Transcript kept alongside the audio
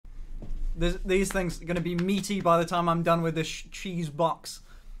These things are gonna be meaty by the time I'm done with this cheese box.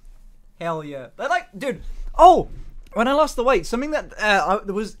 Hell yeah. They're like, dude. Oh, when I lost the weight, something that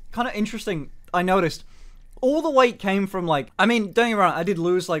was kind of interesting. I noticed all the weight came from like. I mean, don't get me wrong. I did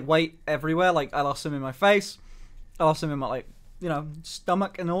lose like weight everywhere. Like I lost some in my face. I lost some in my like, you know,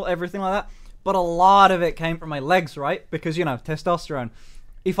 stomach and everything like that. But a lot of it came from my legs, right? Because, you know, testosterone.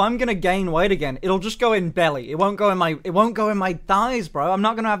 If I'm gonna gain weight again, it'll just go in belly. It won't go in my thighs, bro. I'm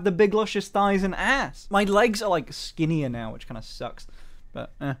not gonna have the big luscious thighs and ass. My legs are like skinnier now, which kind of sucks.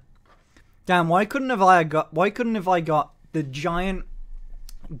 But damn, why couldn't have I got the giant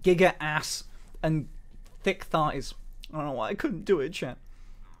giga ass and thick thighs? I don't know why I couldn't do it, chat.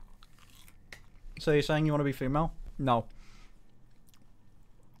 So you're saying you want to be female? No.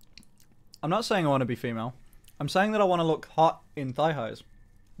 I'm not saying I want to be female. I'm saying that I want to look hot in thigh highs.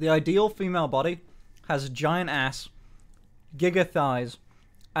 The ideal female body has a giant ass, giga thighs,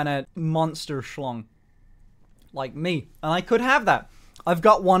 and a monster schlong. Like me. And I could have that. I've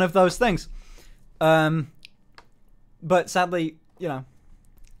got one of those things. But sadly, you know,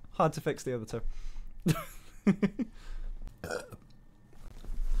 hard to fix the other two. Okay.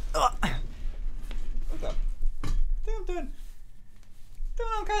 I'm doing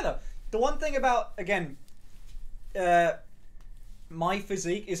okay though. The one thing about, again, my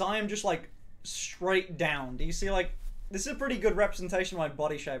physique is I am just like straight down. Do you see, like, this is a pretty good representation of my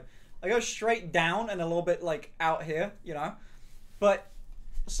body shape. I go straight down and a little bit like out here, you know, but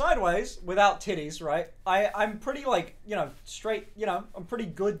sideways without titties, right? I'm pretty like, you know, straight, you know, I'm pretty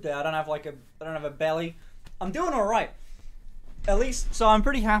good there. I don't have a belly. I'm doing all right. At least, so I'm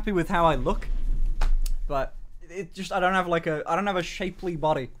pretty happy with how I look, but it just, I don't have a shapely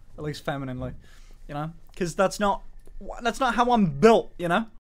body, at least femininely, you know, because that's not how I'm built, you know.